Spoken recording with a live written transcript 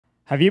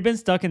Have you been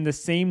stuck in the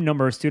same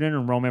number of student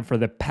enrollment for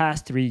the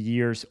past 3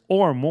 years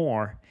or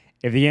more?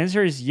 If the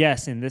answer is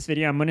yes, in this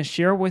video, I'm going to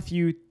share with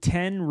you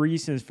 10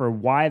 reasons for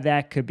why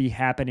that could be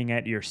happening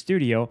at your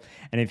studio.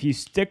 And if you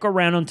stick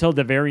around until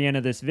the very end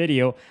of this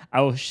video,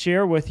 I will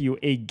share with you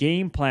a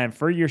game plan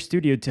for your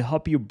studio to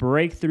help you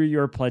break through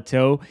your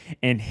plateau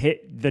and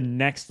hit the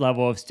next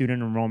level of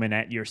student enrollment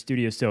at your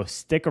studio. So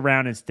stick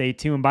around and stay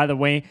tuned. By the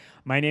way,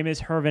 my name is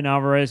Hervin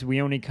Alvarez.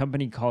 We own a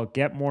company called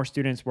Get More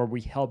Students where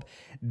we help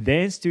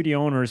then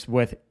studio owners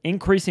with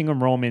increasing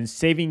enrollment,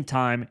 saving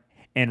time,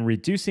 and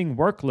reducing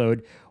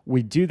workload.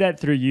 We do that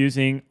through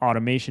using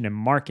automation and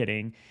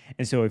marketing.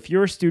 And so if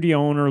you're a studio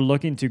owner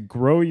looking to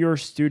grow your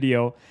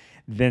studio,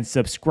 then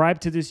subscribe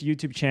to this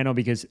YouTube channel,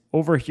 because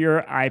over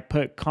here I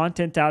put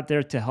content out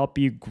there to help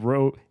you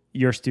grow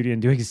your studio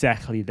and do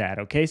exactly that.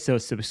 Okay, so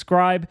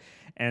subscribe.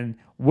 And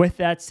with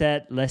that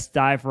said, let's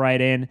dive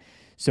right in.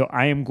 So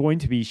I am going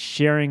to be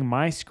sharing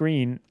my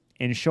screen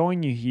and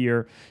showing you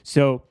here.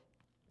 So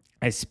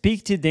I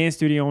speak to dance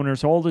studio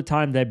owners all the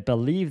time that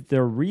believe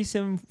the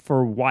reason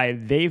for why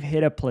they've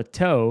hit a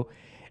plateau,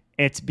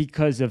 it's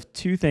because of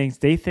two things.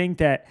 They think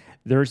that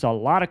there's a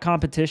lot of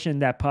competition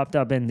that popped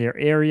up in their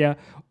area,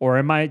 or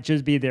it might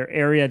just be their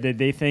area that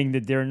they think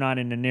that they're not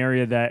in an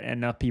area that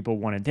enough people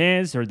want to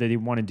dance, or that they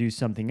want to do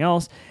something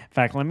else. In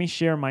fact, let me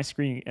share my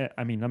screen.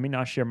 Let me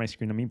not share my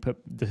screen. Let me put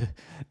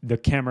the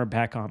camera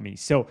back on me.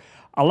 So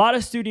a lot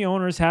of studio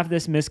owners have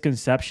this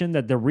misconception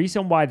that the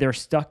reason why they're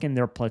stuck in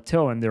their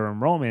plateau and their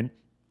enrollment,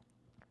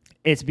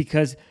 it's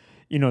because,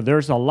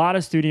 there's a lot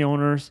of studio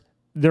owners,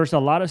 there's a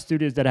lot of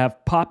studios that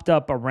have popped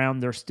up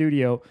around their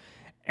studio,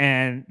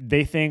 and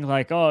they think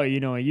like, oh, it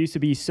used to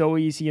be so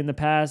easy in the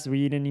past.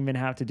 We didn't even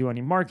have to do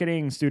any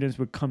marketing. Students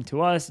would come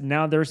to us.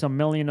 Now there's a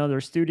million other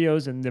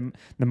studios, and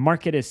the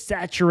market is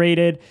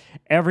saturated.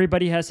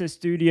 Everybody has a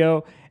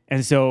studio.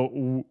 And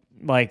so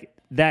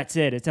that's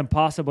it. It's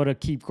impossible to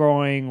keep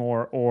growing.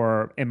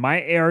 Or in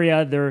my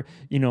area,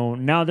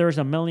 now there's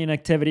a million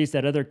activities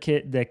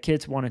that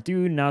kids want to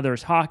do. Now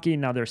there's hockey,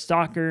 now there's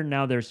soccer,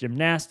 now there's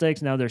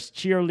gymnastics, now there's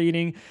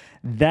cheerleading.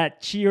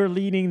 That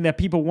cheerleading that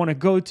people want to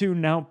go to,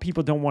 now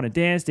people don't want to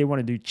dance, they want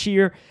to do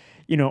cheer.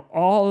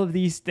 All of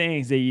these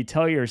things that you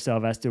tell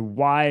yourself as to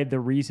why the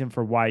reason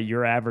for why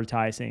you're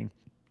advertising,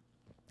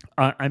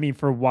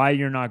 for why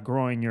you're not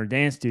growing your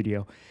dance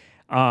studio,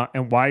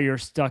 and why you're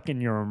stuck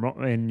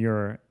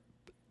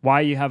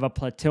why you have a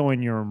plateau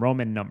in your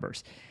enrollment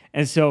numbers.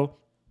 And so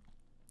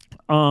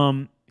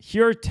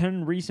here are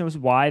 10 reasons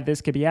why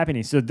this could be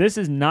happening. So this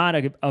is not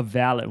a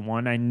valid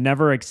one. I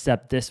never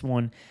accept this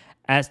one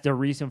as the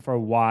reason for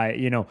why.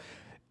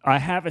 I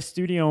have a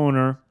studio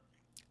owner.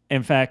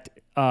 In fact,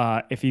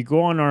 if you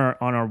go on our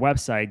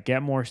website,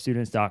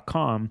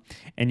 getmorestudents.com,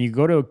 and you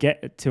go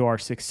to our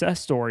success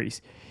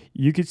stories,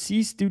 you could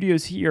see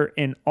studios here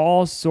in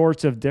all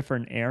sorts of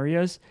different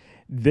areas.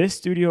 This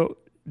studio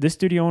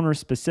owner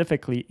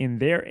specifically, in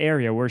their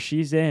area where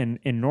she's in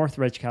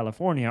Northridge,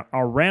 California,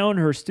 around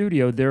her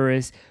studio, there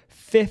is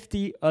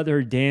 50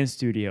 other dance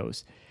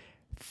studios,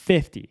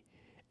 50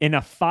 in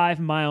a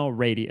 5-mile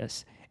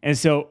radius. And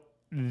so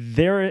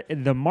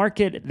the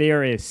market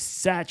there is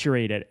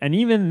saturated. And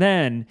even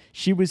then,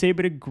 she was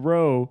able to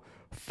grow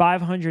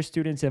 500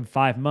 students in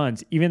 5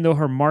 months, even though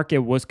her market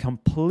was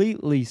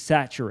completely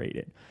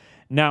saturated.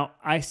 Now,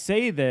 I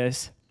say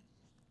this,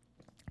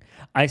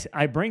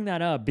 I bring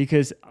that up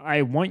because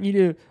I want you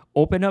to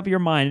open up your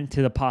mind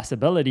to the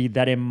possibility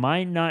that it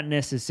might not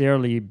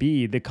necessarily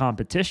be the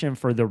competition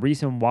for the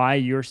reason why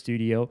your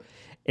studio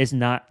is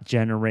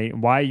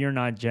why you're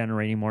not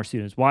generating more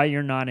students, why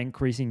you're not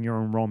increasing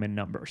your enrollment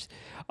numbers.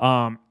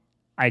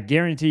 I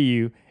guarantee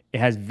you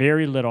it has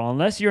very little,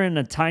 unless you're in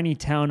a tiny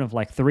town of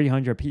like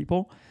 300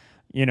 people,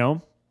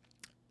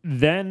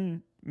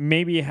 then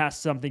maybe it has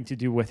something to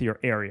do with your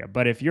area.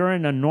 But if you're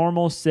in a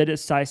normal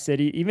size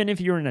city, even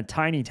if you're in a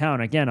tiny town,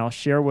 again, I'll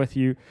share with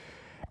you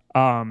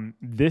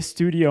this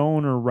studio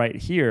owner right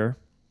here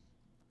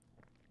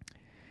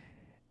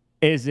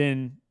is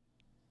in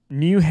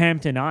New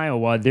Hampton,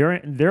 Iowa.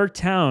 Their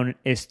town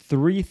is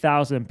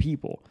 3,000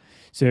 people.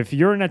 So if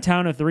you're in a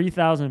town of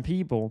 3,000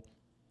 people,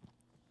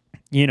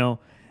 that's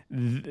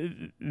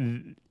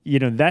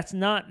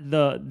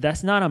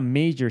not a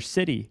major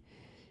city.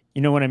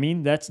 You know what I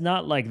mean? That's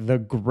not like the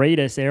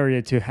greatest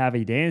area to have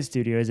a dance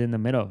studio, is in the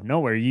middle of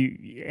nowhere.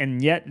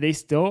 And yet they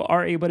still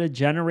are able to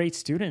generate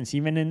students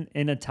even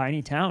in a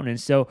tiny town.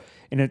 And so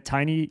in a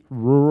tiny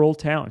rural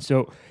town.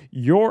 So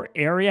your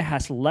area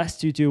has less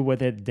to do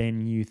with it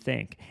than you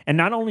think. And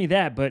not only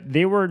that, but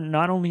they were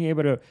not only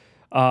able to,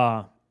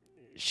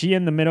 she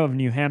in the middle of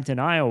New Hampton,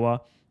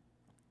 Iowa,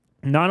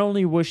 not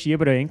only was she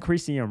able to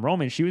increase the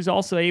enrollment, she was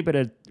also able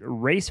to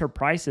raise her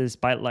prices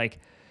by like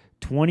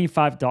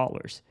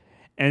 $25.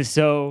 And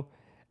so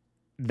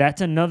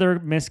that's another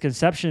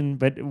misconception,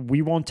 but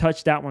we won't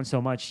touch that one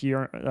so much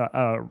here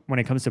when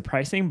it comes to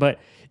pricing. But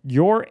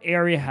your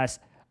area has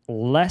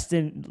less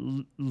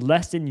than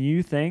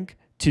you think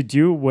to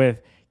do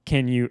with,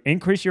 can you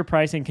increase your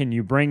pricing? Can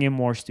you bring in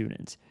more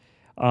students?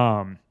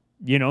 So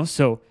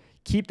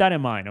keep that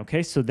in mind.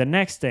 Okay. So the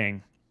next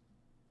thing,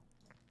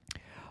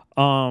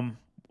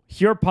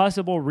 here are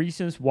possible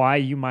reasons why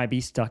you might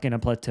be stuck in a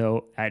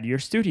plateau at your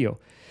studio.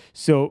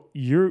 So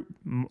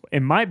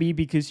it might be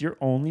because you're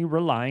only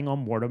relying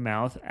on word of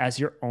mouth as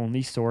your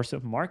only source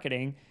of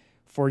marketing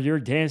for your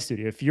dance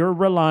studio. If you're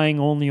relying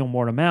only on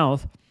word of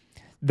mouth,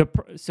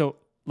 so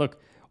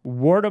look,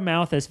 word of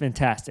mouth is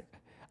fantastic.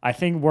 I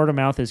think word of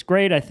mouth is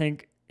great. I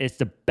think it's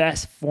the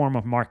best form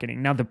of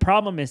marketing. Now, the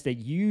problem is that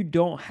you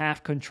don't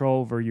have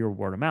control over your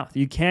word of mouth.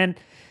 You can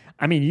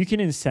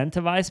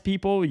incentivize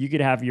people. You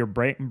could have your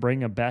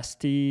bring a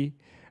bestie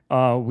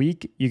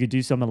week. You could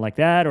do something like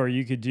that, or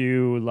you could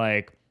do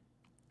like,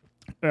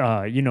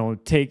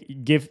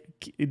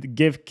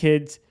 give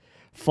kids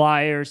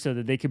flyers so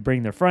that they could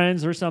bring their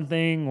friends or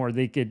something, or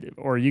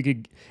you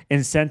could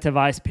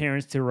incentivize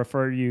parents to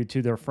refer you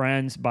to their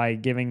friends by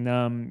giving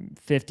them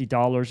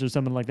 $50 or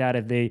something like that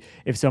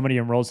if somebody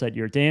enrolls at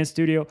your dance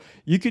studio.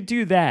 You could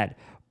do that,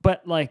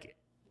 but like,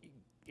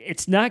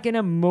 it's not going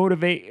to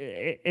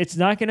motivate. It's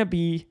not going to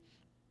be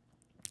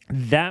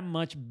that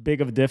much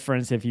big of a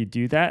difference if you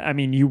do that. I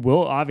mean, you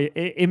will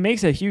obviously. It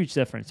makes a huge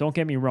difference. Don't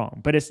get me wrong,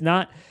 but it's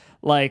not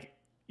like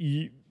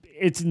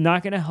it's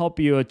not going to help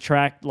you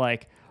attract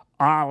like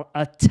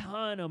a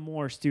ton of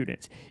more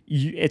students.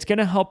 It's going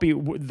to help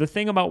you. The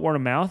thing about word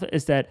of mouth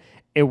is that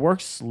it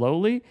works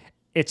slowly.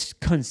 It's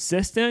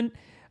consistent.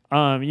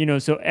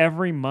 So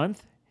every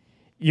month,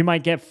 you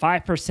might get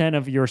 5%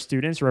 of your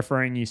students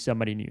referring you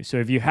somebody new. So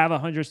if you have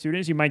 100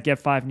 students, you might get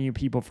 5 new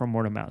people from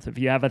word of mouth. If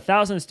you have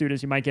 1,000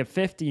 students, you might get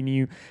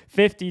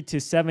 50 to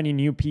 70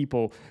 new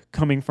people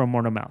coming from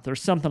word of mouth or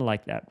something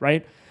like that,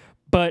 right?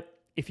 But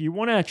if you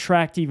want to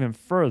attract even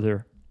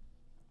further,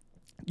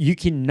 you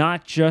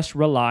cannot just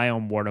rely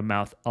on word of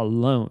mouth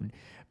alone,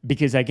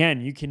 because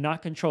again, you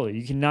cannot control it.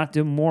 You cannot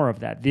do more of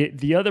that.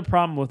 The other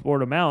problem with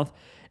word of mouth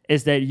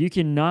is that you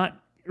cannot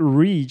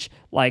reach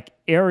like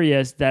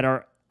areas that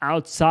are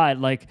outside,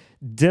 like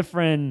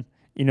different,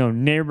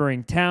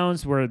 neighboring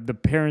towns where the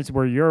parents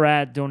where you're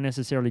at don't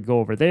necessarily go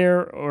over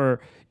there,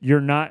 or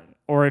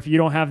if you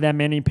don't have that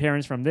many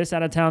parents from this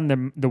side of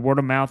town, the word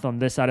of mouth on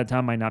this side of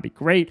town might not be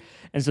great.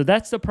 And so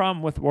that's the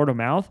problem with word of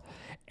mouth.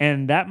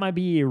 And that might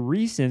be a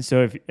reason.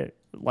 So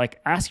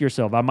ask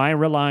yourself, am I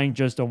relying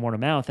just on word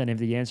of mouth? And if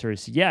the answer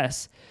is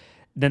yes,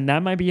 then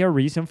that might be a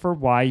reason for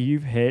why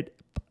you've hit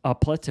a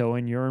plateau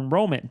in your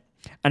enrollment.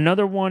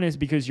 Another one is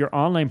because your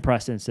online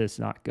presence is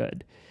not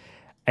good.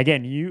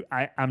 Again,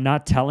 I'm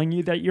not telling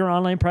you that your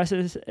online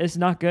presence is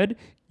not good.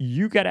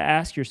 You got to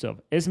ask yourself,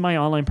 is my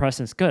online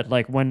presence good?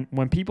 Like when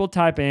people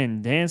type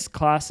in dance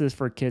classes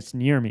for kids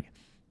near me,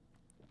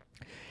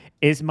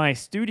 is my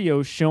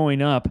studio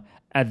showing up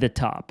at the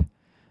top?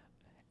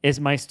 Is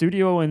my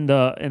studio in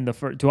the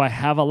first? Do I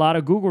have a lot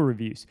of Google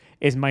reviews?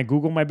 Is my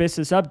Google My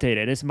Business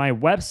updated? Is my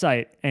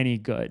website any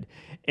good?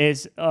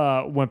 Is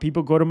when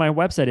people go to my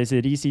website, is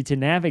it easy to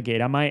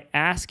navigate? Am I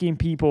asking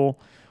people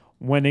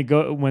when they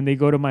go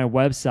to my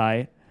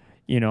website?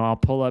 I'll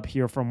pull up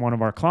here from one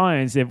of our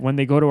clients. If when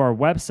they go to our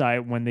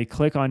website, when they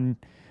click on,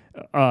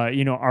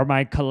 am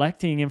I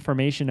collecting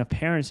information of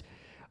parents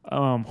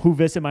who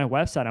visit my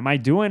website? Am I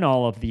doing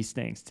all of these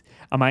things?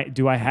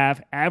 Do I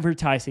have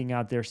advertising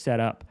out there set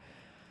up?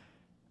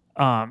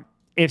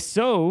 If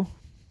so,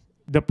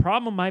 the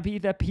problem might be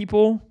that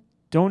people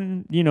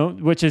don't,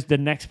 which is the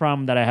next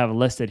problem that I have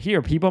listed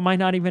here. People might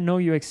not even know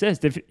you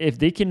exist. If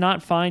they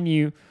cannot find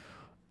you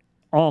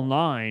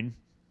online,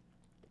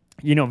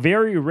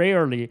 very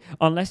rarely,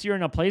 unless you're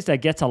in a place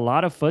that gets a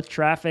lot of foot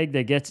traffic,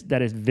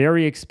 that is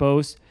very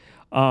exposed,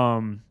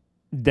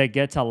 that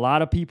gets a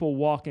lot of people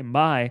walking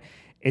by,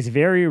 it's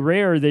very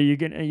rare that you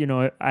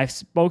can, I've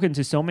spoken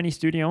to so many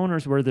studio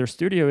owners where their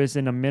studio is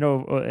in the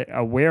middle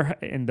of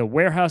in the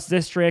warehouse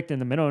district, in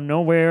the middle of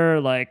nowhere,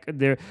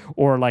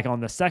 or like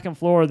on the second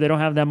floor. They don't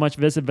have that much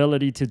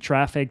visibility to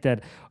traffic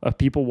of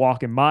people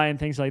walking by and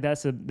things like that.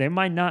 So they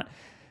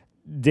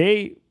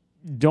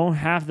don't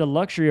have the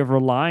luxury of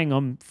relying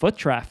on foot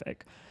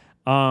traffic.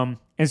 And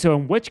so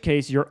in which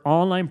case, your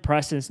online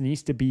presence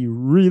needs to be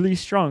really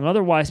strong.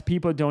 Otherwise,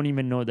 people don't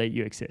even know that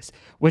you exist,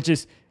 which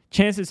is,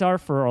 chances are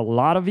for a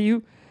lot of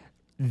you,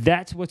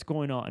 that's what's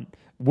going on.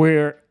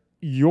 Where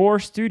your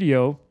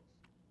studio,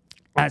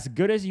 as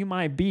good as you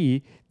might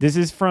be, this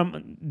is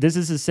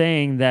a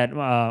saying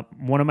that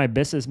one of my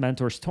business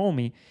mentors told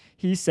me.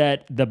 He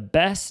said, the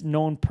best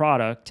known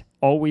product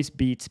always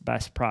beats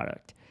best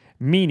product.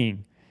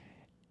 Meaning,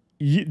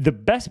 the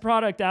best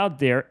product out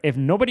there, if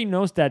nobody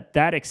knows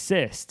that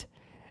exists,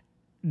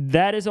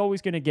 that is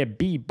always going to get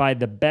beat by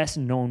the best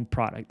known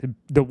product.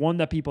 The one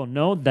that people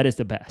know, that is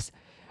the best.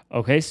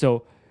 Okay,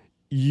 so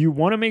you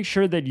want to make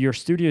sure that your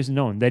studio is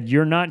known, that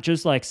you're not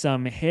just like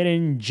some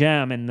hidden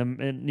gem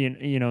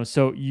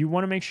so you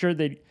want to make sure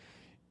that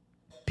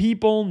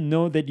people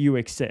know that you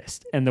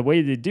exist. And the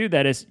way to do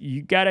that is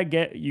you got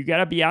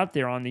to be out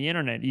there on the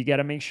internet. You got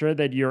to make sure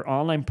that your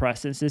online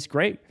presence is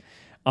great.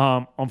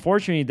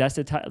 Unfortunately, that's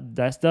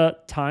the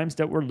times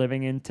that we're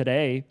living in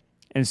today.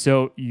 And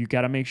so you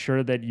got to make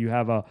sure that you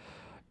have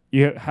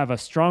you have a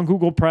strong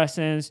Google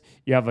presence,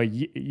 you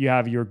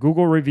have your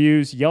Google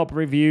reviews, Yelp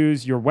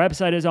reviews, your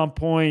website is on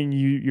point,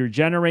 you're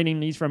generating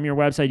leads from your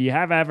website, you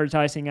have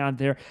advertising out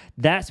there.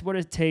 That's what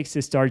it takes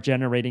to start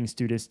generating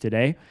students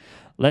today.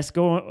 Let's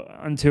go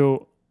on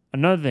to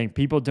another thing.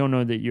 People don't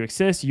know that you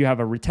exist. You have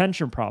a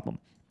retention problem.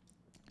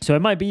 So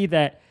it might be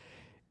that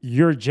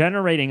you're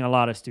generating a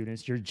lot of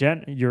students.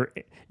 You're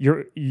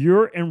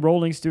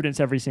enrolling students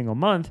every single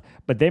month,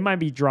 but they might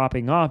be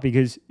dropping off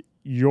because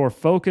your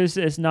focus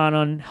is not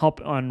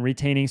on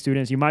retaining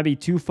students. You might be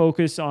too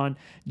focused on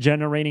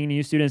generating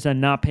new students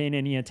and not paying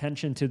any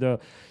attention to the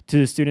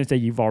students that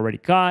you've already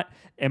got.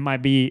 It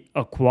might be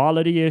a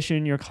quality issue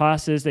in your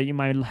classes that you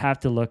might have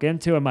to look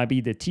into. It might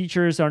be the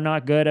teachers are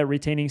not good at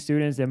retaining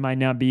students. It might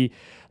not be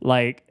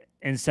like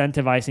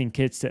incentivizing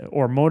kids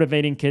or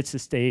motivating kids to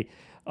stay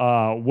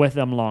with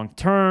them long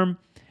term.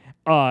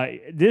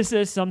 This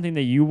is something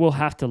that you will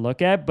have to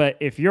look at, but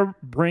if you're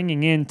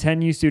bringing in 10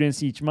 new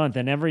students each month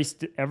and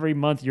every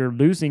month you're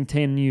losing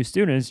 10 new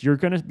students, you're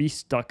going to be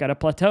stuck at a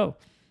plateau,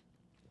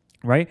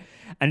 right?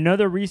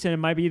 Another reason it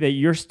might be that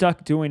you're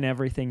stuck doing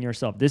everything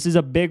yourself. This is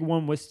a big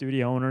one with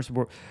studio owners,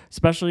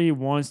 especially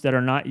ones that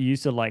are not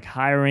used to like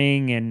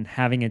hiring and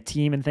having a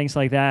team and things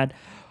like that.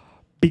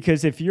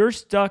 Because if you're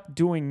stuck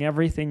doing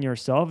everything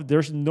yourself,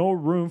 there's no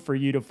room for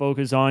you to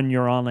focus on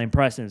your online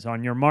presence,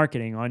 on your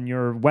marketing, on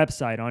your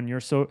website, on your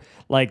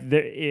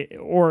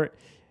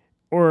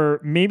or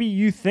maybe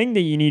you think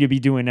that you need to be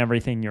doing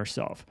everything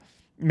yourself.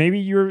 Maybe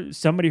you're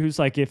somebody who's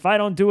like, if I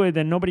don't do it,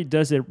 then nobody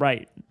does it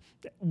right,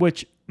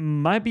 which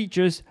might be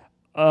just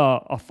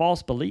a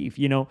false belief.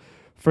 You know,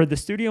 for the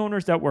studio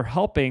owners that we're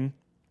helping,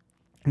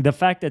 the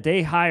fact that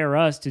they hire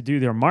us to do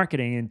their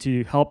marketing and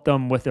to help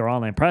them with their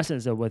online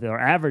presence or with their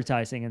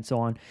advertising and so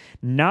on,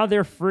 now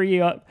they're free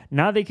up.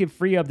 Now they can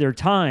free up their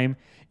time.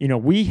 You know,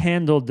 we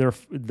handled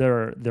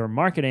their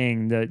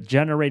marketing, the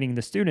generating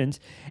the students,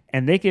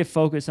 and they can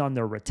focus on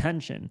their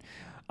retention.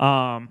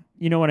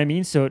 You know what I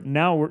mean? So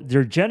now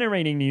they're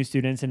generating new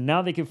students and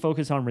now they can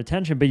focus on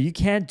retention, but you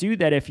can't do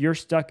that if you're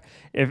stuck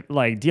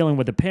like dealing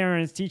with the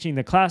parents, teaching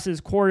the classes,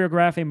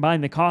 choreographing,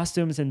 buying the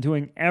costumes, and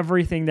doing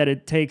everything that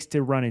it takes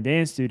to run a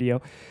dance studio.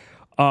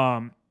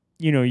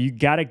 You know, you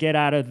got to get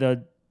out of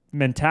the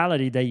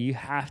mentality that you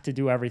have to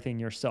do everything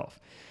yourself.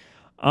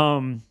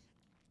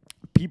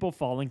 People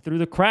falling through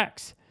the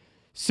cracks.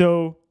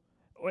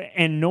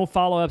 And no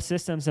follow-up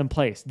systems in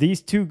place.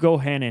 These two go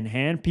hand in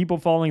hand. People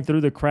falling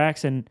through the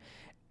cracks and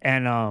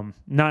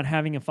not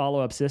having a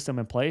follow-up system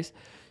in place.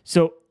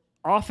 So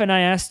often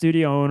I ask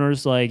studio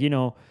owners, like, you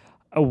know,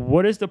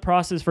 what is the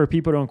process for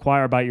people to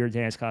inquire about your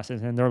dance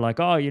classes? And they're like,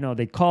 oh, you know,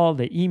 they call,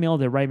 they email,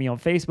 they write me on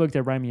Facebook,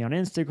 they write me on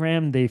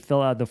Instagram, they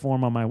fill out the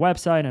form on my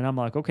website. And I'm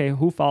like, okay,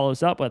 who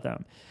follows up with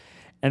them?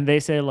 And they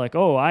say like,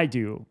 oh, I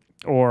do,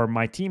 or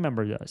my team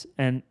member does.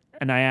 And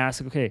I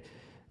ask, okay,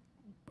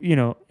 you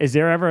know, is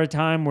there ever a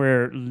time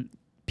where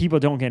people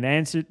don't get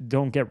answered,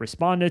 don't get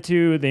responded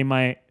to? It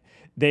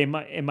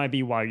might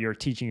be while you're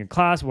teaching a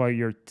class, while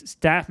your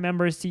staff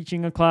member is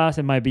teaching a class.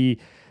 It might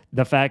be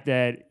the fact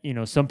that, you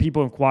know, some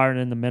people inquired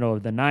in the middle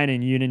of the night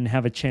and you didn't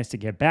have a chance to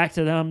get back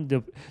to them.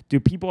 Do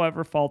people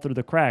ever fall through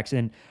the cracks?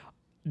 And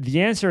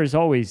the answer is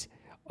always,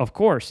 of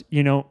course,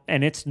 you know,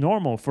 and it's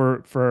normal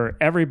for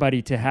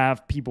everybody to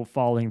have people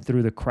falling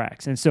through the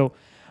cracks. And so,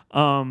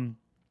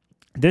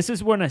 this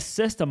is when a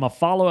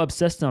follow-up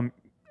system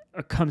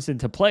comes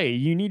into play.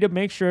 You need to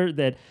make sure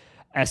that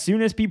as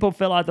soon as people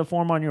fill out the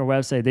form on your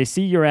website, they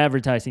see your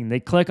advertising, they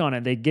click on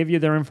it, they give you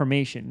their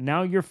information.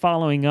 Now you're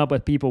following up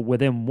with people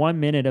within 1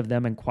 minute of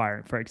them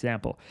inquiring, for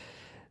example.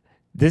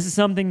 This is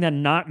something that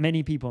not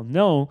many people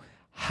know.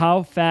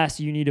 How fast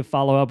you need to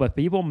follow up with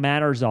people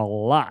matters a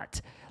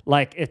lot.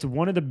 Like, it's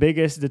one of the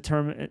biggest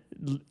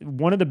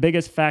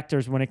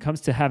factors when it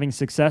comes to having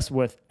success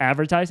with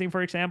advertising,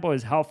 for example,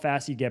 is how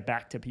fast you get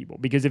back to people.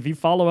 Because if you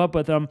follow up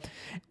with them,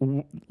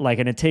 like,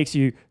 and it takes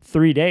you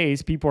 3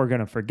 days, people are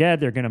going to forget,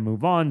 they're going to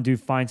move on,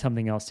 find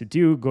something else to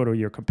do, go to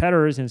your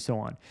competitors, and so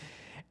on.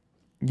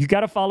 You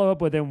got to follow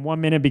up within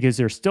 1 minute because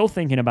they're still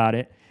thinking about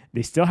it.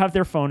 They still have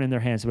their phone in their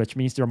hands, which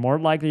means they're more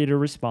likely to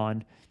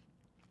respond.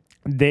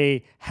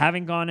 They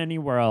haven't gone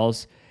anywhere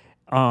else,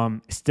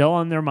 still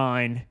on their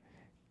mind.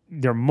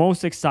 They're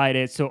most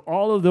excited. So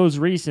all of those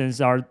reasons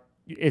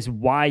is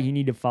why you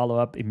need to follow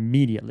up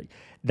immediately.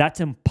 That's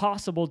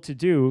impossible to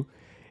do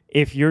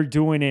if you're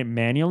doing it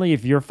manually,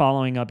 if you're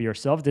following up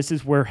yourself. This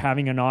is where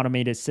having an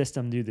automated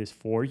system do this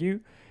for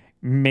you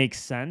makes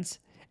sense.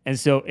 And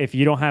so if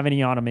you don't have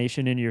any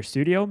automation in your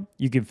studio,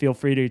 you can feel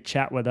free to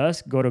chat with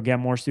us. Go to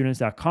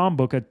getmorestudents.com,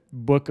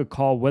 book a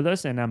call with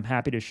us, and I'm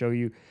happy to show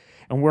you.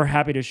 And we're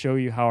happy to show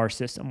you how our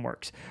system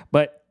works.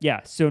 But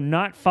yeah, so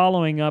not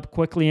following up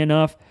quickly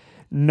enough,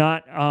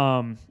 not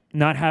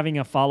having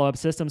a follow-up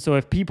system. So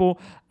if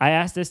I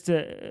asked this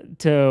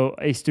to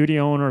a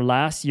studio owner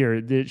last year,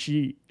 that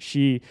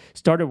she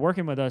started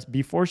working with us.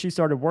 Before she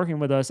started working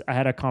with us, I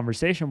had a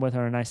conversation with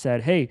her and I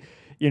said, hey,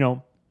 you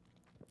know,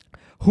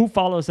 who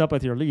follows up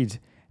with your leads?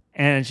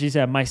 And she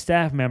said, my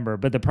staff member.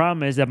 But the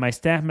problem is that my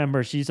staff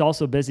member, she's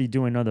also busy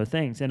doing other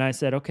things. And I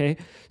said, okay,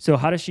 so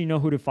how does she know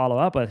who to follow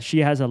up with? She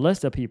has a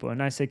list of people.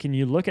 And I said, can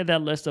you look at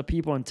that list of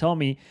people and tell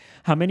me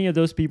how many of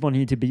those people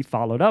need to be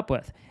followed up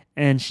with?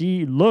 And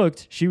she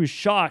looked, she was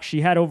shocked.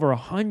 She had over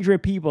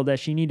 100 people that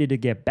she needed to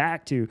get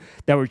back to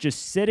that were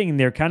just sitting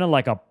there, kind of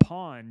like a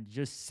pawn,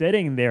 just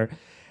sitting there.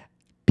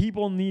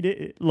 People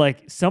needed,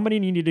 like somebody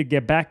needed to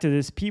get back to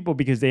this people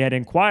because they had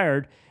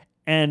inquired,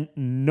 and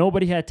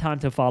nobody had time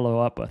to follow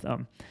up with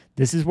them.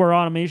 This is where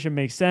automation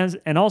makes sense.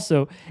 And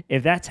also,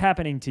 if that's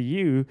happening to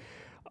you,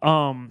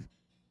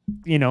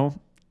 you know,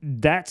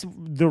 that's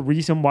the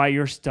reason why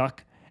you're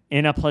stuck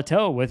in a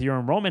plateau with your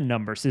enrollment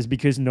numbers, is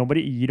because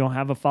you don't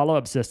have a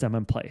follow-up system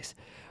in place.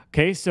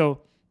 Okay,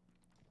 so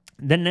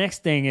the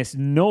next thing is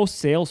no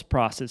sales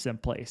process in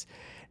place.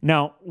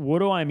 Now, what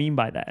do I mean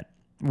by that?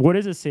 What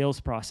is a sales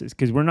process?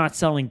 Because we're not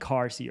selling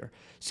cars here.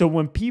 So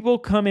when people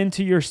come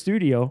into your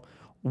studio,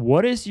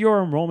 what is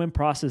your enrollment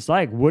process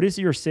like? What is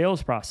your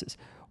sales process?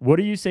 What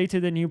do you say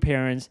to the new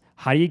parents?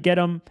 How do you get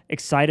them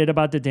excited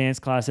about the dance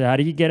classes? How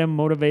do you get them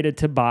motivated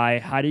to buy?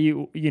 How do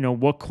you,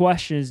 what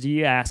questions do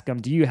you ask them?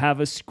 Do you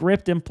have a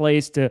script in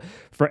place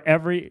for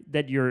every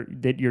that your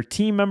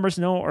team members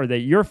know or that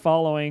you're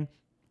following,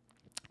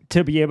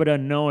 to be able to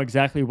know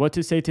exactly what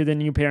to say to the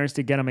new parents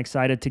to get them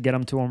excited, to get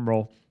them to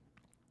enroll?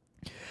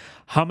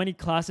 How many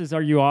classes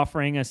are you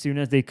offering as soon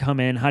as they come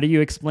in? How do you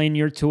explain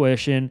your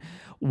tuition?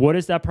 What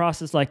is that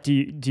process like? Do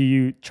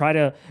you try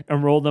to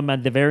enroll them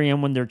at the very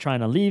end when they're trying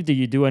to leave? Do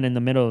you do it in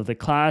the middle of the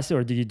class,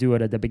 or do you do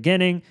it at the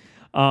beginning?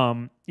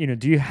 Do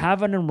you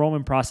have an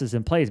enrollment process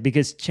in place?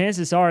 Because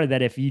chances are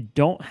that if you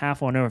don't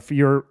have one, or if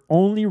you're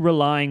only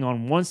relying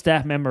on one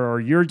staff member, or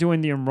you're doing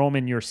the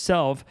enrollment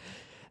yourself,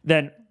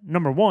 then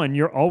number one,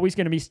 you're always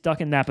going to be stuck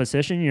in that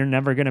position. You're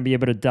never going to be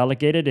able to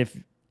delegate it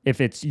if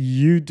it's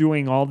you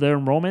doing all the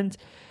enrollment.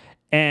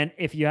 And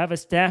if you have a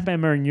staff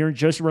member and you're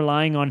just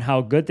relying on how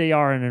good they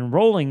are in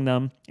enrolling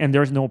them, and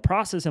there's no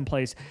process in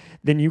place,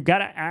 then you got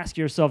to ask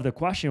yourself the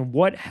question,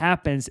 what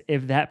happens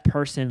if that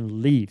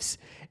person leaves?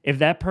 If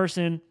that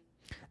person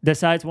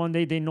decides one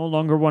day they no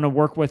longer want to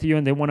work with you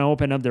and they want to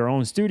open up their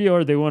own studio,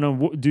 or they want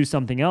to do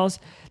something else,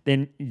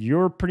 then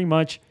you're pretty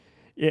much,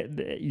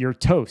 you're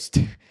toast.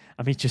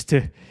 I mean,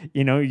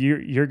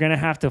 you're going to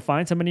have to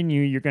find somebody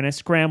new. You're going to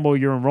scramble.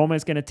 Your enrollment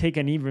is going to take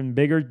an even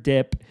bigger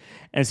dip.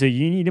 And so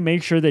you need to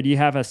make sure that you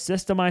have a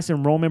systemized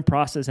enrollment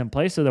process in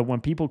place, so that when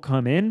people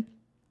come in,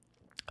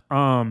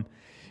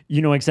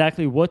 you know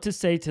exactly what to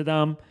say to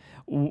them,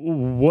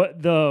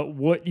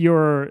 what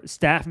your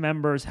staff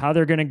members, how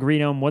they're going to greet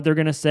them, what they're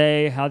going to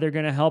say, how they're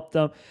going to help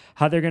them,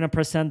 how they're going to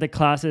present the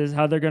classes,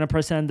 how they're going to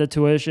present the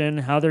tuition,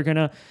 how they're going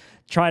to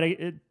try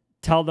to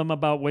tell them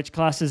about which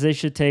classes they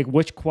should take,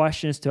 which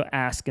questions to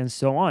ask, and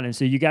so on. And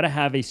so you got to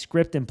have a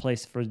script in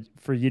place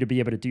for you to be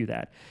able to do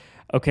that.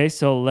 Okay,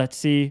 so let's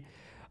see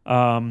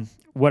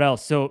what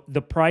else. So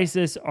the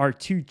prices are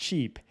too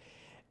cheap.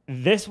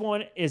 This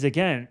one is,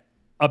 again,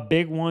 a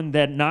big one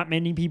that not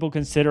many people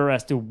consider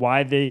as to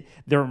why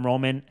their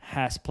enrollment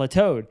has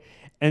plateaued.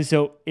 And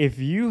so if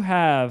your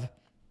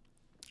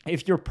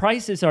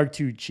prices are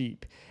too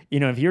cheap,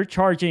 if you're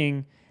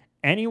charging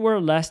anywhere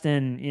less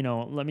than,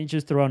 let me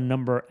just throw a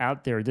number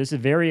out there. This is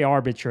very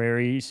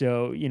arbitrary.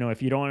 So,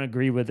 if you don't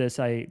agree with this,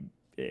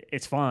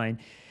 it's fine.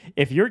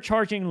 If you're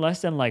charging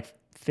less than like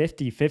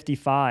 $50, $55,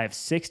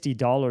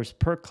 $60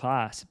 per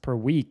class per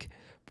week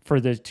for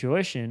the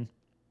tuition,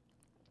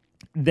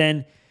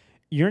 then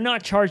you're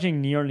not charging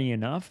nearly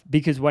enough.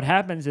 Because what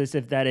happens is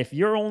if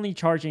you're only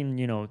charging,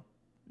 $20,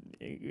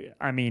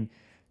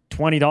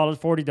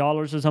 $40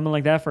 or something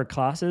like that for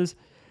classes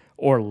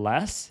or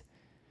less,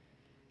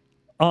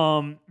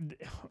 and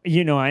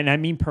I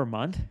mean per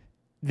month,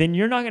 then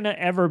you're not going to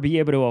ever be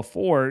able to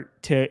afford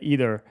to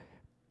either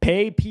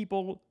pay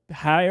people,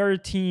 hire a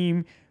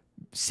team,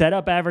 set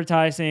up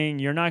advertising.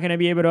 You're not going to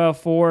be able to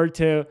afford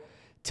to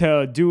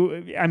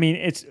do,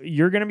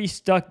 you're going to be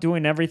stuck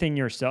doing everything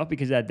yourself,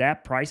 because at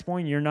that price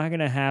point, you're not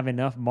going to have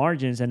enough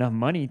margins, enough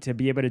money to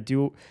be able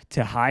to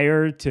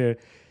hire, to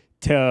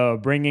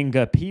bring in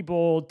good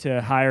people,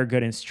 to hire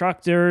good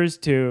instructors,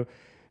 to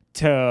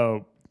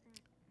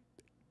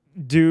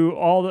do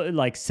all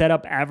the set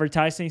up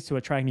advertising to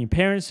attract new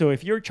parents. So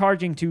if you're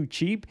charging too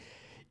cheap,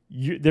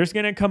 there's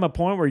going to come a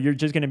point where you're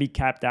just going to be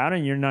capped out,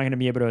 and you're not going to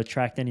be able to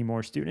attract any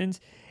more students,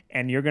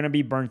 and you're going to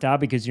be burnt out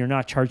because you're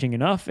not charging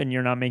enough and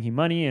you're not making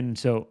money. And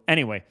so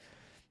anyway,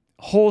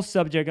 whole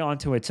subject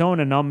onto its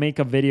own, and I'll make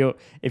a video.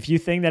 If you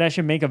think that I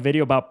should make a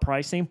video about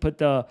pricing, put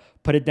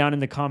it down in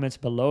the comments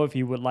below if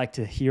you would like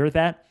to hear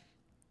that.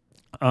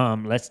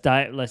 Let's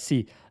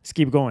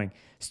keep going.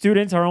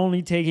 Students are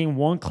only taking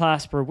one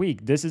class per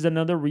week. This is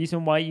another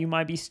reason why you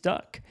might be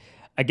stuck.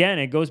 Again,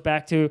 it goes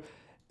back to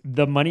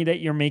the money that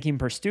you're making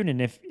per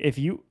student. If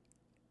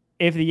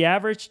the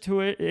average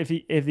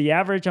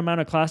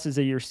amount of classes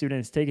that your student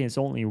is taking is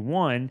only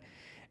one,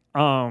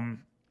 then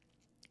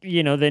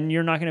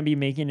you're not going to be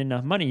making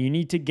enough money. You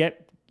need to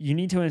get you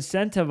need to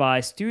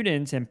incentivize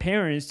students and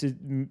parents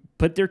to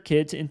put their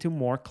kids into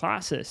more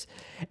classes.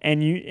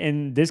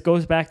 And this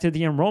goes back to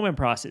the enrollment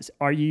process.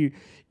 Are you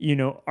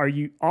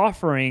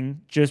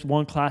offering just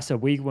one class a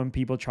week when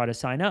people try to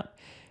sign up?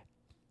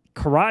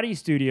 Karate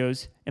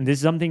studios, and this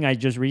is something I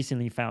just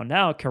recently found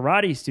out,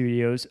 karate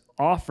studios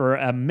offer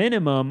a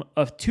minimum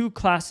of 2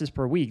 classes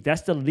per week.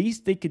 That's the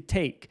least they could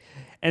take.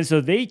 And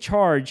so they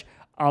charge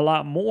a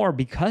lot more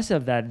because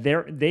of that.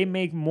 They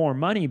make more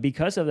money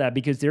because of that,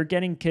 because they're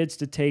getting kids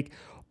to take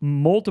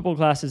multiple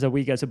classes a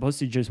week as opposed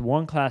to just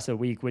one class a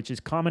week, which is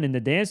common in the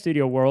dance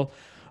studio world.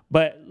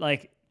 But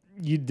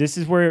this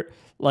is where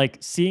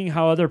seeing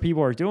how other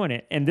people are doing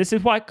it. And this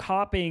is why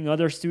copying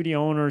other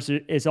studio owners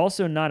is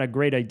also not a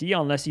great idea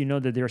unless you know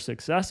that they're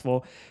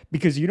successful,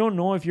 because you don't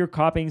know if you're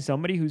copying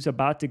somebody who's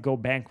about to go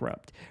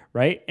bankrupt,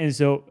 right? And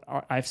so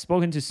I've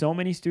spoken to so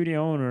many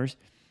studio owners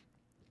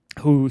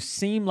who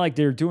seem like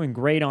they're doing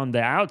great on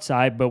the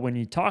outside, but when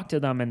you talk to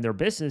them in their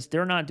business,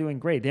 they're not doing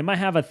great. They might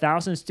have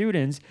 1,000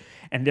 students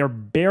and they're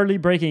barely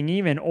breaking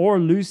even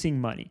or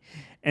losing money.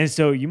 And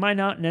so you might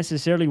not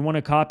necessarily want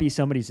to copy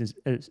somebody's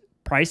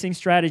pricing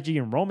strategy,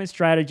 enrollment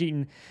strategy,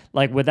 and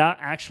without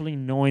actually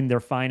knowing their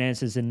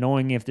finances and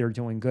knowing if they're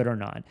doing good or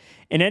not.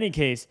 In any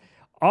case,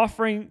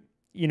 offering,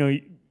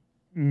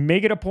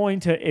 make it a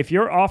point to, if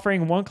you're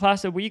offering one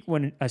class a week,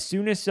 as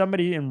soon as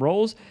somebody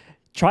enrolls,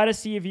 try to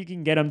see if you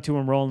can get them to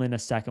enroll in a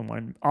second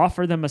one.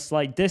 Offer them a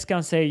slight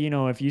discount. Say,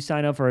 if you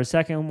sign up for a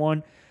second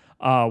one,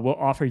 we'll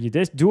offer you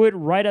this. Do it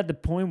right at the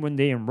point when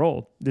they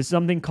enroll. This is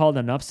something called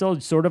an upsell.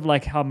 It's sort of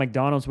like how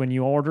McDonald's, when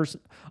you order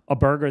a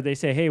burger, they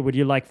say, hey, would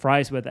you like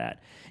fries with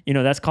that?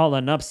 That's called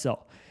an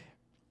upsell.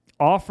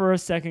 Offer a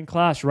second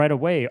class right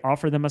away.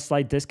 Offer them a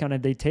slight discount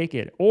if they take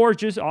it. Or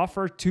just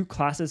offer 2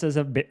 classes as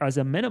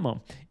a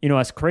minimum.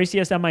 As crazy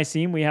as that might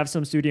seem, we have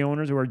some studio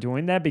owners who are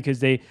doing that because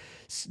they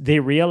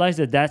realize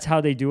that that's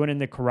how they do it in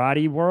the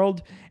karate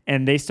world.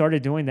 And they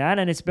started doing that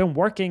and it's been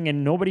working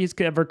and nobody's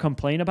ever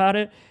complained about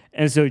it.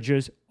 And so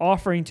just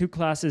offering 2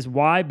 classes.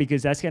 Why?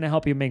 Because that's going to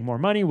help you make more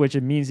money, which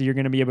it means that you're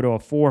going to be able to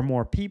afford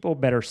more people,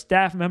 better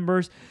staff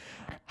members,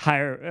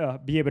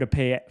 be able to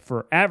pay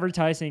for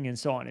advertising and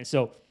so on. And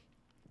so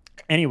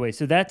anyway,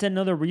 so that's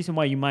another reason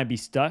why you might be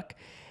stuck.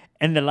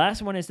 And the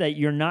last one is that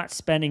you're not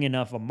spending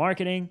enough on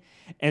marketing.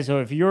 And so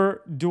if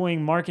you're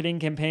doing marketing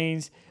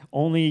campaigns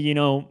only,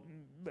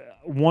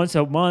 once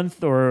a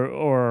month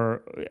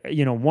or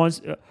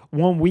once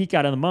 1 week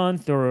out of the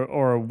month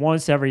or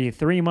once every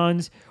 3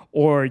 months,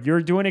 or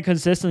you're doing it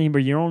consistently, but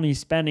you're only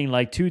spending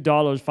like $2,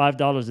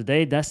 $5 a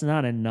day, that's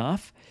not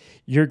enough.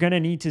 You're going to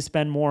need to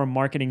spend more on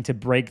marketing to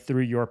break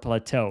through your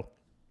plateau.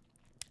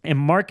 And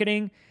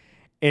marketing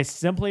is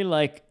simply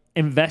like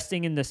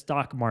investing in the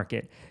stock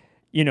market.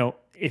 Let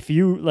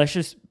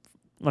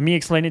me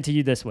explain it to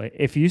you this way.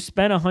 If you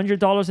spend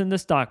 $100 in the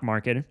stock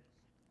market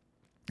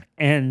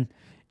and,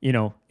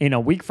 in a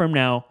week from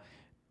now,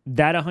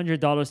 that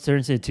 $100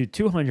 turns into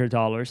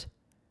 $200,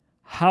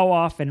 how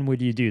often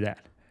would you do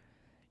that?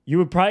 You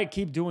would probably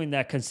keep doing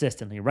that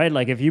consistently, right?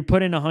 Like if you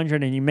put in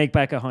 100 and you make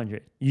back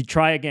 100, you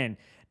try again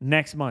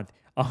next month,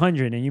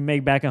 100 and you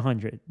make back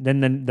 100.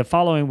 Then the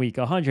following week,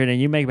 100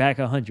 and you make back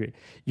 100.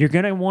 You're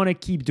going to want to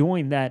keep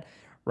doing that,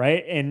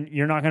 right? And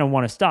you're not going to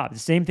want to stop. The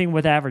same thing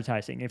with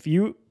advertising. If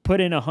you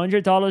put in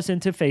 $100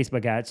 into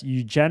Facebook ads,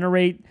 you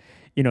generate,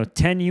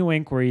 10 new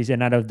inquiries.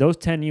 And out of those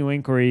 10 new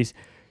inquiries,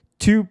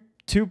 two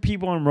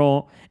people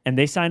enroll and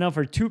they sign up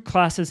for 2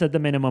 classes at the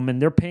minimum and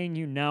they're paying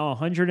you now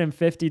 $150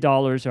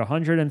 or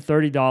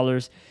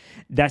 $130.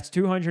 That's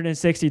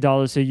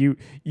 $260. So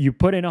you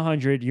put in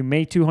 100, you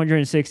make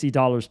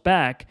 $260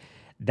 back.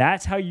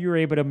 That's how you're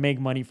able to make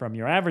money from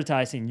your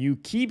advertising. You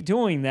keep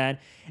doing that.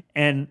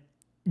 And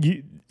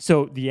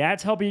so the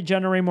ads help you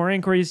generate more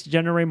inquiries,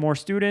 generate more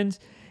students,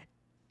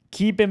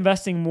 keep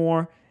investing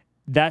more.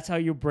 That's how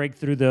you break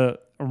through the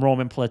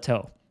enrollment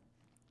plateau.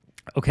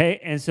 Okay.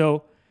 And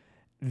so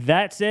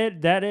that's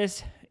it. That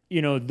is,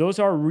 those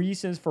are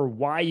reasons for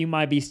why you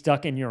might be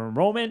stuck in your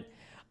enrollment.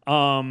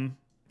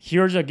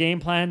 Here's a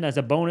game plan as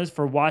a bonus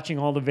for watching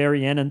all the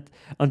very end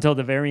until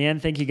the very end.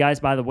 Thank you guys,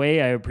 by the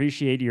way. I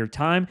appreciate your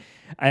time.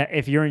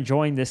 If you're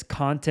enjoying this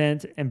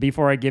content, and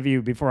before I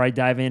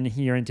dive in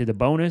here into the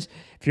bonus,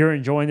 if you're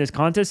enjoying this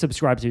content,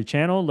 subscribe to the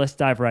channel. Let's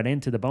dive right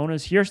into the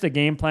bonus. Here's the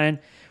game plan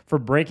for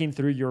breaking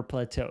through your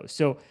plateau.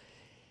 So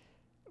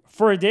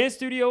for a dance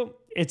studio,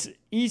 it's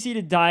easy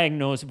to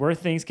diagnose where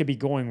things could be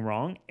going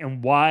wrong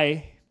and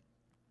why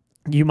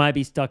you might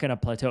be stuck in a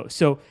plateau.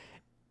 So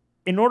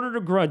in order to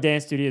grow a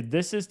dance studio,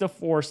 this is the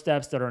 4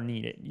 steps that are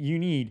needed. You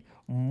need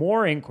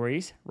more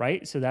inquiries,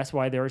 right? So that's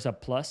why there's a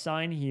plus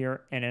sign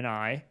here and an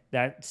I.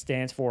 That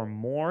stands for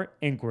more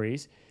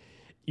inquiries.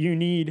 You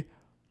need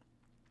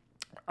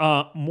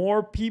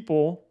more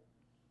people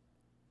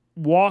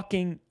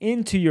walking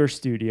into your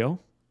studio,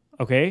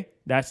 okay?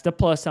 That's the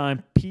plus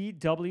sign.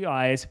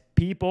 PWI is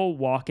people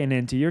walking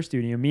into your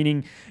studio,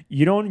 meaning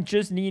you don't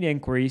just need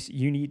inquiries,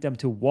 you need them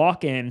to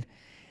walk in.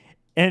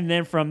 And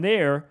then from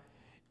there,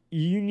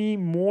 you need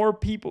more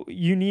people.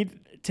 You need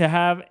to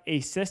have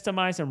a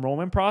systemized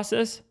enrollment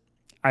process.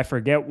 I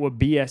forget what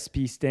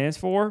BSP stands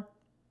for.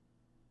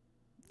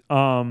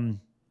 But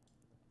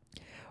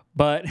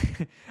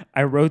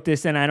I wrote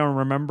this and I don't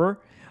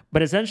remember.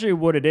 But essentially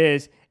what it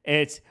is,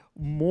 it's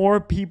more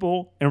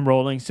people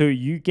enrolling. So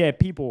you get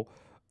people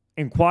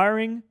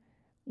inquiring,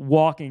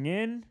 walking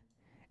in,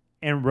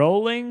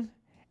 enrolling,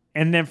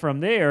 and then from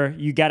there,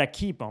 you got to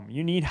keep them.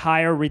 You need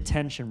higher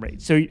retention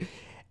rates. So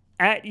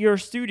at your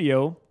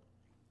studio,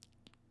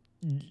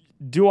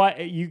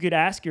 you could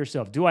ask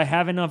yourself, do I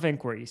have enough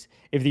inquiries?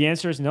 If the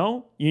answer is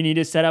no, you need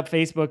to set up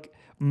Facebook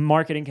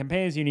marketing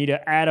campaigns. You need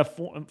to add a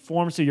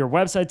forms to your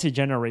website to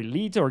generate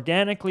leads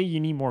organically. You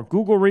need more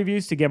Google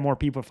reviews to get more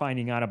people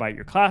finding out about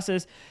your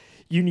classes.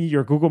 You need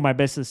your Google My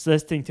Business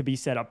listing to be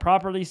set up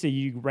properly so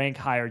you rank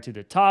higher to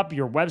the top.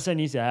 Your website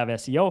needs to have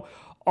SEO.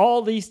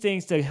 All these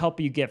things to help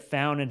you get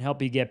found and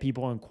help you get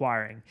people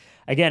inquiring.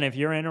 Again, if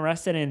you're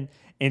interested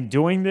in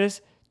doing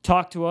this,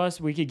 talk to us.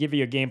 We could give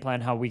you a game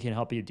plan how we can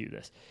help you do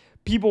this.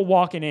 People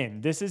walking in.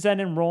 This is an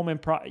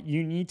enrollment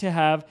you need to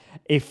have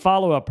a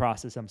follow-up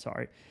process.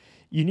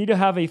 You need to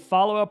have a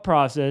follow-up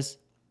process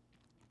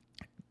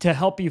to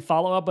help you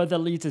follow up with the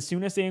leads as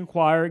soon as they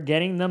inquire,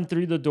 getting them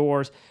through the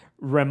doors,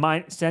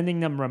 sending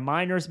them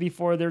reminders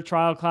before their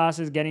trial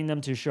classes, getting them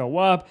to show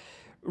up,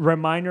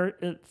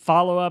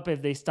 follow-up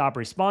if they stop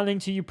responding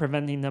to you,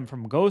 preventing them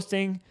from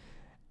ghosting.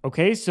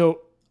 Okay,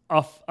 so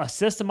a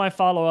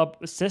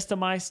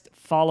systemized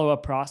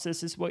follow-up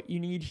process is what you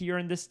need here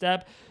in this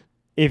step.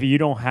 If you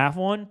don't have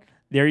one,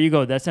 there you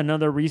go. That's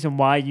another reason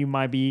why you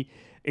might be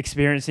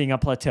experiencing a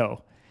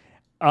plateau.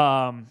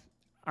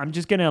 I'm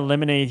just going to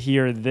eliminate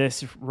here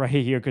this right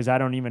here because I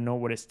don't even know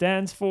what it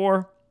stands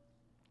for.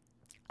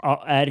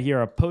 I'll add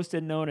here a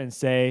post-it note and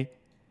say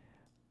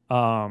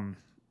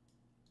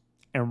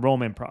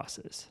enrollment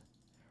process,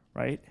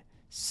 right?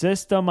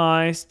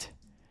 Systemized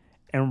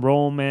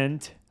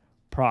enrollment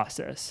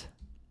process.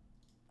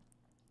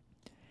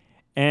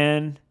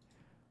 And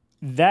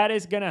that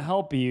is going to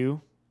help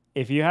you.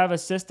 If you have a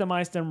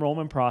systemized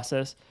enrollment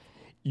process,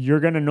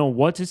 you're going to know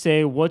what to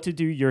say, what to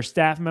do. Your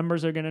staff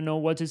members are going to know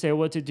what to say,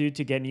 what to do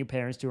to get new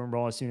parents to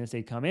enroll as soon as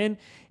they come in.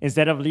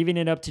 Instead of leaving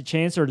it up to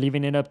chance or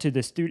leaving it up to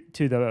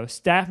the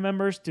staff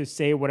members to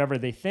say whatever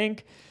they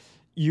think,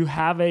 you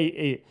have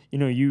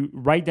you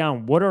write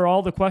down what are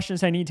all the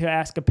questions I need to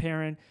ask a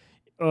parent.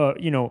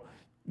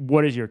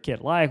 What is your kid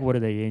like? What do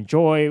they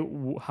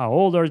enjoy? How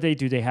old are they?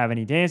 Do they have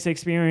any dance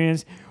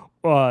experience?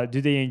 Do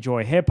they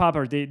enjoy hip hop,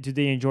 or do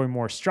they enjoy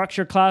more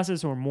structured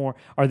classes, or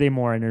are they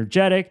more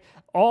energetic?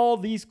 All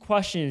these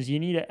questions you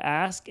need to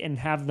ask and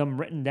have them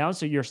written down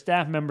so your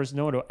staff members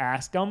know to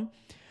ask them.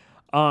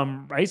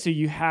 Right? So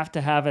you have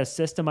to have a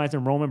systemized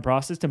enrollment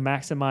process to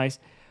maximize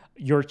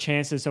your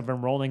chances of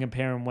enrolling a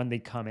parent when they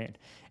come in.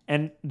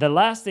 And the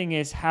last thing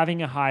is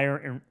having a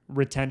higher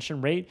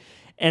retention rate.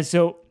 And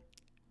so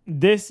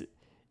this,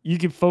 you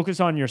can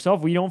focus on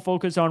yourself. We don't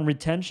focus on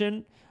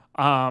retention.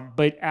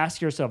 But ask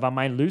yourself, am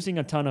I losing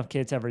a ton of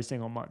kids every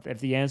single month? If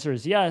the answer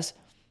is yes,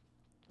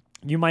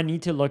 you might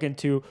need to look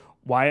into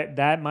why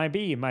that might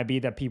be. It might be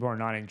that people are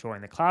not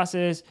enjoying the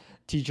classes,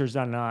 teachers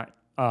are not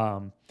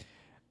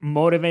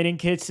motivating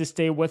kids to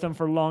stay with them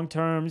for long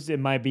terms. It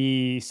might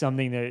be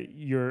something that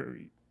you're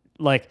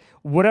like,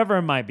 whatever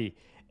it might be.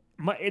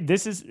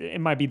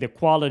 It might be the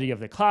quality of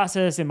the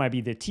classes. It might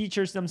be the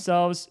teachers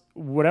themselves.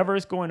 Whatever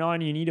is going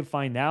on, you need to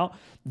find out.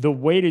 The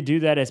way to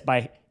do that is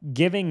by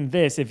giving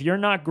this. If you're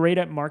not great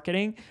at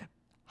marketing,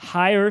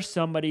 hire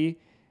somebody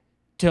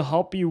to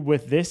help you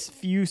with this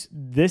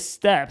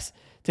steps,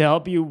 to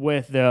help you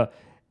with the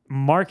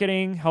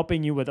marketing,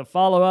 helping you with a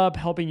follow-up,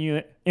 helping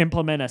you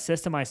implement a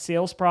systemized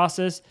sales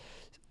process,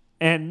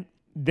 and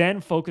then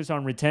focus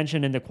on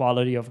retention and the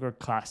quality of your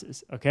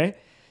classes, okay?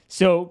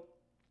 So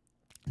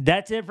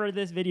that's it for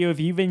this video. If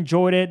you've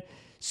enjoyed it,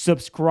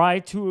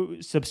 subscribe to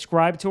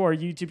our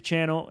YouTube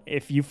channel.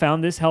 If you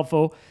found this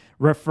helpful,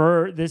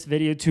 refer this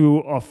video to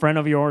a friend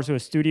of yours or a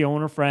studio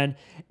owner friend.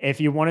 If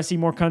you want to see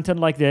more content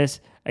like this,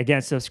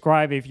 again,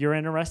 subscribe. If you're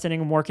interested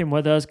in working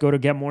with us, go to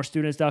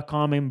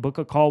getmorestudents.com and book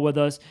a call with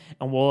us,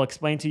 and we'll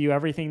explain to you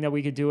everything that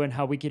we could do and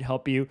how we could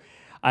help you.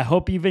 I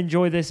hope you've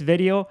enjoyed this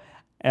video,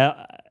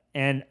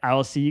 and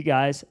I'll see you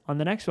guys on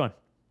the next one.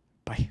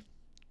 Bye.